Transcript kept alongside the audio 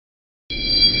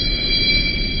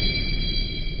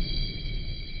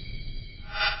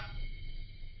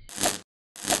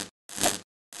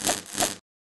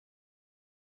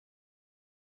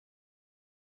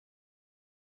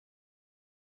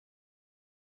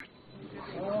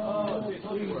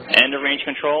End of range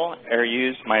control, air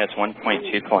use minus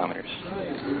 1.2 kilometers.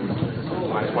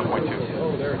 Minus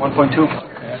 1.2. 1.2.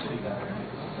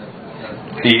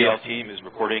 The EL team is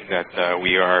reporting that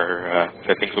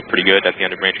that things look pretty good at the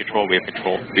end of range control. We have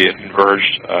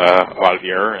converged a lot of the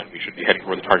error, and we should be heading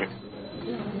toward the target.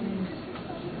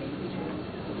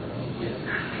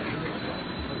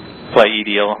 Flight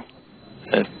EDL,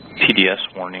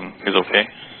 TDS warning is okay.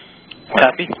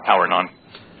 Copy. Power on.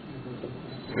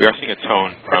 We are seeing a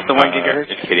tone from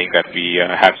indicating that we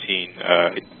have seen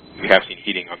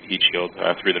heating on the heat shield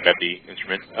through the MEVD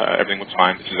instrument. Everything looks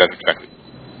fine. This is as expected.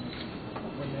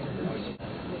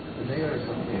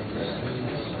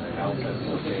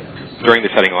 During the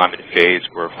setting alignment phase,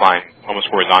 we're flying almost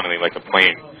horizontally like a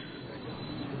plane.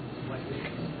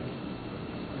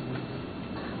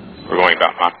 We're going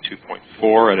about Mach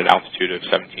 2.4 at an altitude of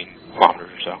 17 kilometers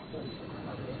or so.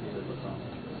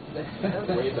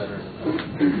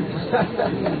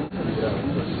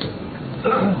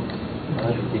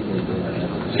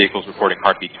 Vehicle's reporting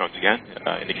heartbeat tones again,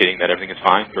 indicating that everything is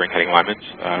fine during heading alignments.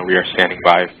 We are standing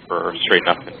by for straighten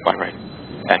up and fly right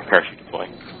and parachute deploy.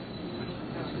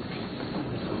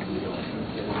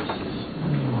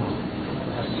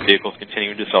 Vehicle's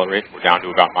continuing to decelerate. We're down to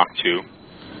about Mach 2.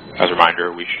 As a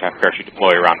reminder, we should have parachute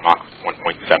deploy around Mach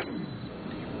 1.7.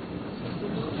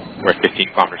 We're at 15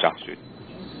 kilometers altitude.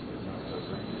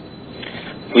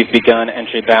 We've begun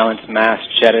entry balance mass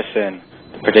jettison.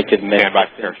 The predicted mid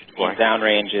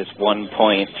downrange is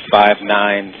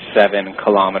 1.597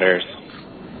 kilometers.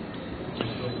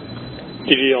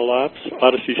 EDL ops,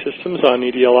 Odyssey Systems on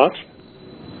EDL ops.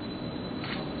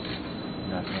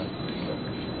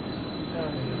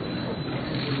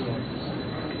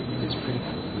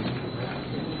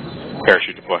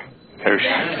 Parachute deploy.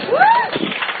 Parachute.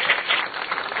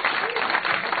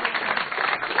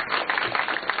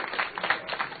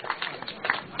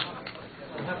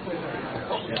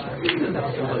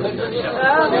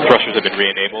 Thrusters have been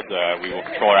re-enabled. We will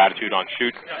control our attitude on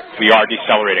chute. We are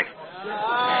decelerating.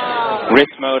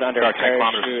 Risk mode under our 10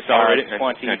 kilometers decelerated and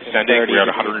descending. We are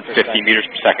at 150 meters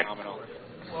per second.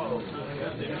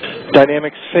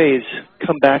 Dynamics phase.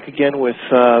 Come back again with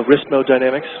risk mode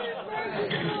dynamics.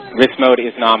 Risk mode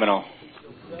is nominal.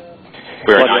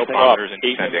 We are at 9 kilometers and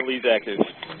descending. Active.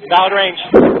 Valid range.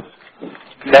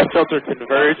 Net filter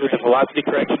converged with a velocity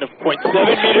correction of 0.7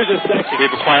 meters a second.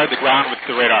 We've acquired the ground with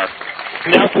the radar.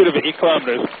 An altitude of 8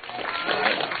 kilometers.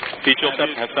 Feed shield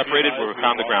has separated. We've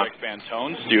found the ground. Expand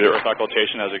tones due to earth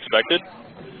occultation as expected.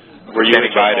 We're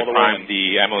standing by to prime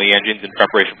the MLE engines in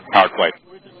preparation for powered flight.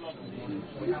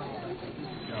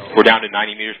 We're down to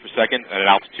 90 meters per second at an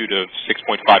altitude of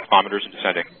 6.5 kilometers and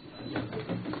descending.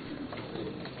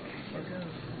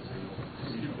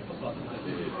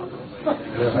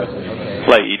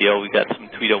 Flight EDL, we got some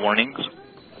TWIDA warnings.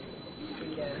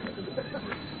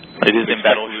 It is in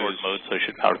battle short mode, so I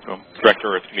should power through them. Direct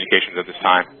Earth communications at this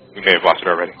time. We may have lost it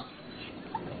already.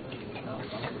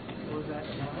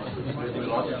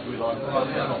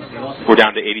 We're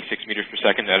down to 86 meters per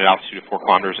second at an altitude of 4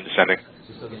 kilometers and descending.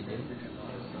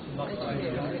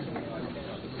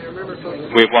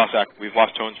 We've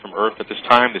lost tones from Earth at this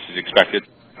time. This is expected.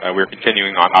 We're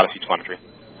continuing on Odyssey telemetry.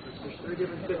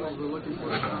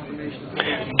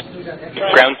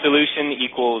 Ground solution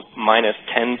equals minus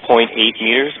 10.8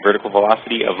 meters, vertical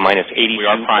velocity of minus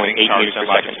 82.8 meters per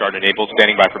second. Start enabled,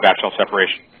 standing by for batch cell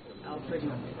separation.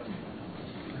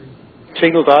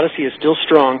 Signal to Odyssey is still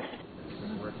strong.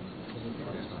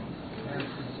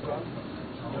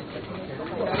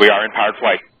 We are in powered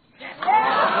flight.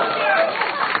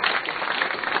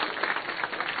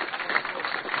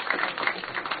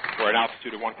 We're at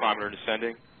altitude of 1 kilometer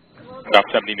descending, about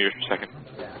 70 meters per second.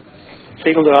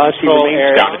 Signal to Odyssey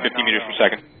remains down to 50 meters per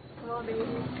second,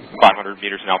 500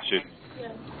 meters in altitude.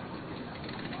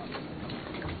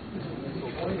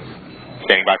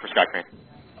 Standing by for sky crane.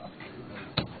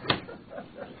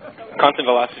 Constant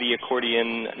velocity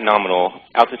accordion nominal,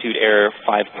 altitude error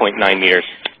 5.9 meters.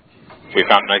 We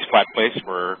found a nice flat place.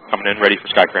 We're coming in ready for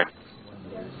sky crane.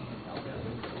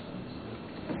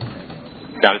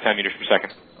 Down to 10 meters per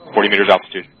second, 40 meters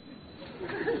altitude.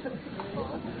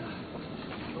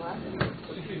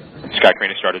 Sky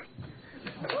crane has started.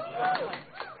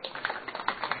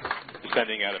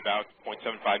 Descending at about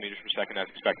 0.75 meters per second as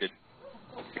expected.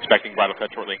 Expecting bridle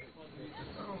cut shortly.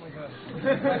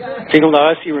 Signal to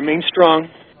Odyssey remains strong.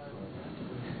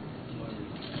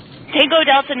 Tango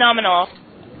Delta nominal.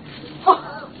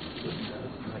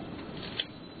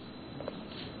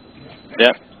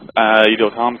 Yep.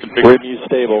 EDLCOM configured. We're view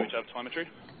stable. Telemetry.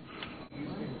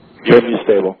 We're view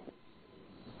stable.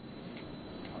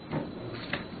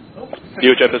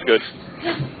 UHF is good.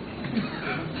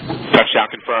 Touchdown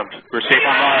confirmed. We're safe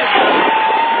on Mars.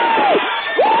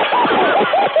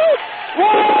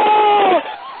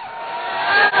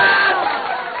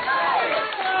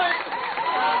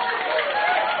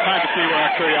 Time to see where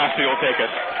our curiosity will take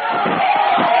us.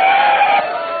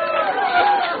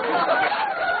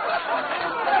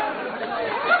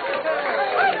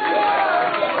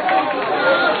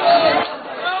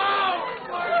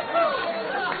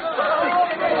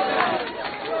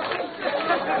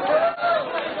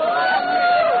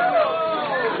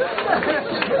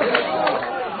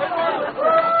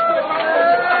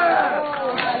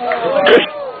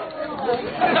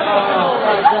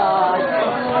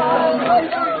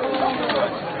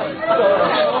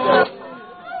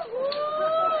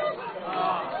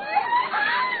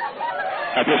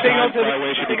 At this time,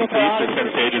 flyaway should be complete. The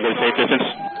descent stage is at a safe distance.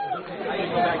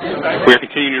 We are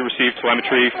continuing to receive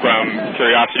telemetry from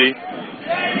Curiosity.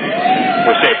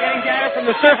 We're safe. Getting data from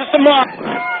the surface of Mars.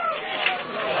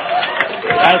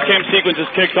 ASCAM sequence is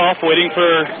kicked off, waiting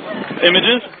for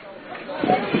images.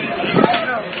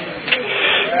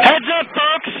 Heads up,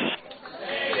 folks!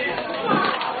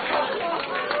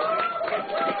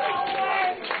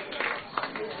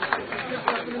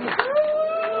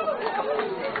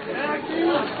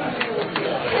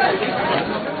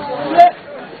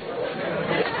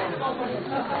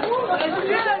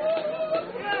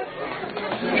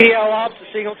 EL ops, the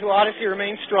signal to Odyssey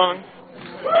remains strong.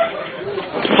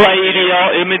 Flight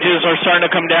EDL images are starting to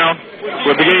come down.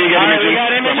 We're beginning to get images we got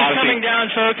from images Odyssey. coming down,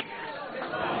 folks.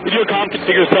 We do a comm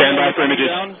configure Stand by for images.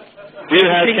 We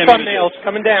have seeing thumbnails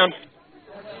coming down.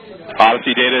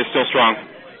 Odyssey data is still strong.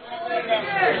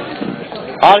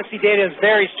 Odyssey data is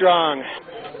very strong.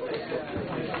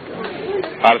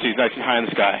 Odyssey is nice and high in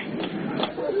the sky.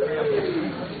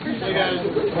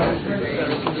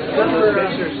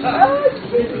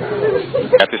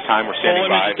 At this time, we're standing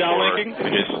by for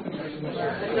images.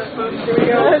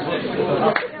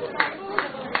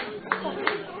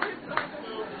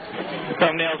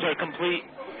 Thumbnails are complete.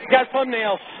 We got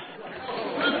thumbnails.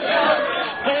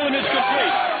 Whole image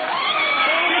complete.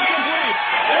 Whole image complete.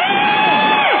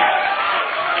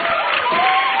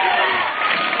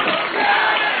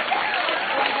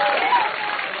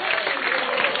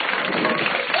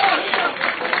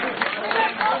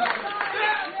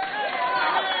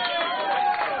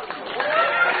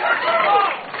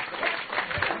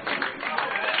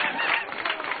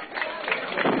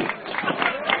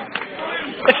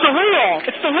 It's the wheel!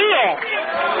 It's the wheel!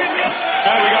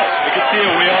 There we go. We can see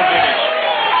a wheel image.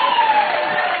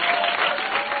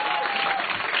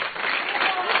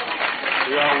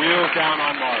 We are wheels down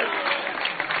on Mars.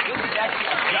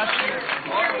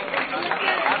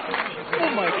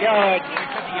 Oh my God.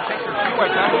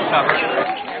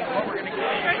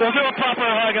 We'll do a proper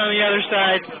hug on the other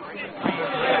side.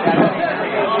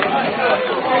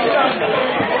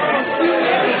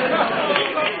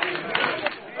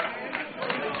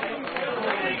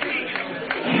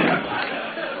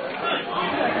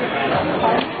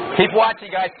 Keep watching,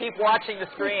 guys. Keep watching the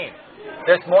screen.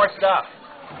 There's more stuff.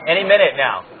 Any minute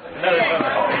now.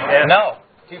 No.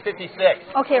 2:56.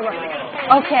 Okay,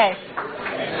 okay.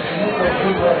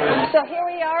 So here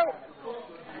we are.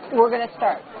 We're going to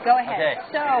start. Go ahead. Okay.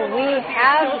 So we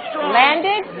have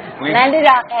landed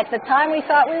out at the time we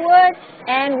thought we would,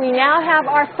 and we now have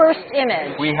our first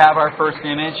image. We have our first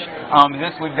image.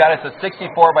 This we've got is a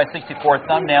 64 by 64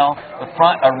 thumbnail. The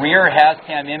front, a rear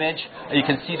HazCam image. You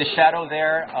can see the shadow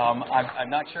there. I'm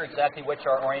not sure exactly which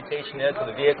our orientation is of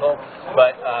the vehicle,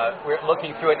 but we're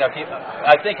looking through it. Now,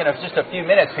 I think in just a few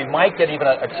minutes we might get even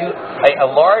a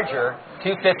larger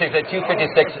 256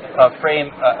 frame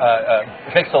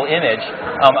pixel image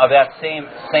of that same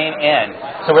end.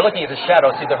 So we're looking at the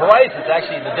shadow. See, the horizon is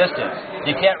actually in the distance.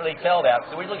 You can't really tell that.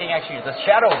 So we're looking actually at the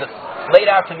shadow of the late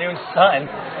afternoon sun.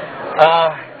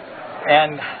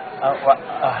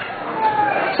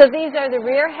 So these are the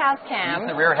rear HazCams. These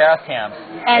are the rear HazCams.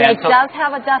 And it does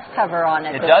have a dust cover on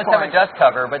it. It does have a dust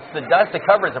cover, but the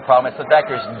cover is the problem. It's the fact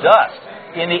there's dust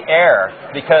in the air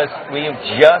because we've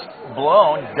just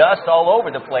blown dust all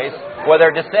over the place with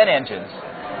our descent engines.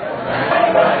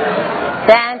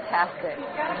 Fantastic.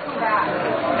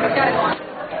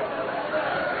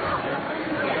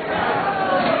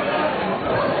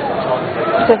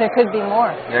 So there could be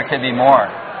more. There could be more.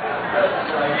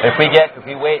 If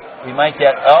we wait, we might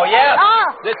get. Oh yeah!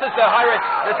 Ah! This is the high res.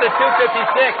 This is a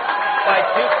 256 by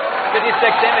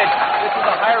 256 image. This is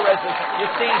a higher resolution.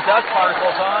 You're seeing dust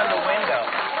particles on the window.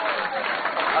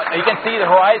 You can see the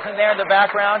horizon there in the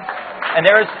background, and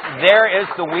there is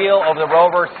the wheel of the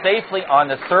rover safely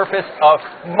on the surface of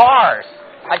Mars.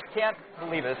 I can't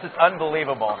believe it. This is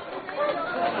unbelievable.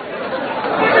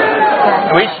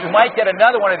 We might get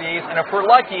another one of these, and if we're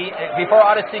lucky, before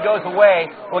Odyssey goes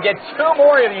away, we'll get 2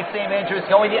 more of these same images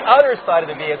going the other side of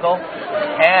the vehicle,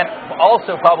 and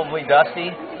also probably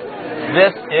Dusty.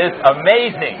 This is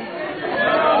amazing.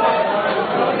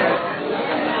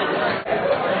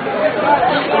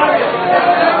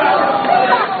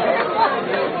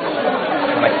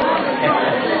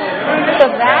 So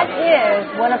that is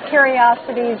one of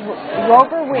Curiosity's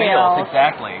rover wheels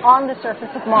exactly. on the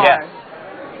surface of Mars. Yes.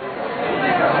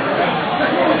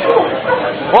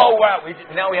 Whoa! Wow!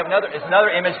 Now we have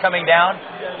another image coming down.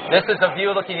 This is a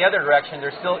view looking the other direction.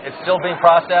 It's still being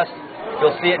processed.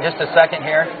 You'll see it in just a second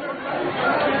here.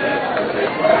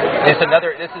 This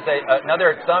is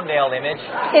another thumbnail image.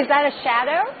 Is that a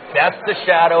shadow? That's the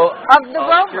shadow of the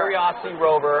rover. Curiosity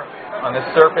rover on the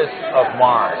surface of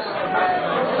Mars.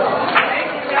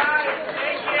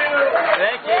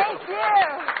 Thank you. Thank you.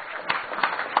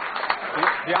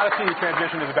 The Odyssey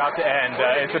transition is about to end.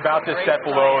 It's about to step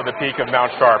below the peak of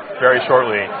Mount Sharp very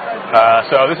shortly.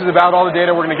 So this is about all the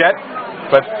data we're going to get,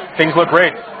 but things look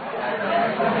great.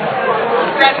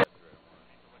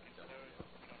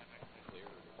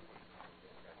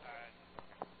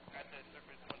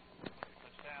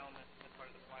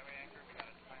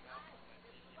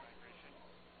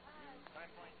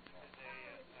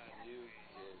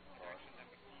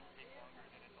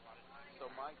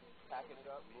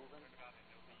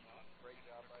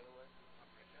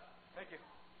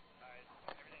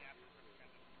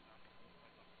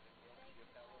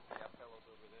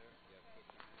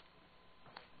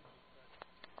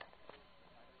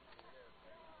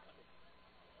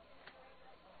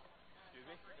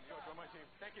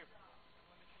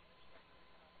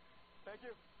 Thank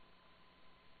you.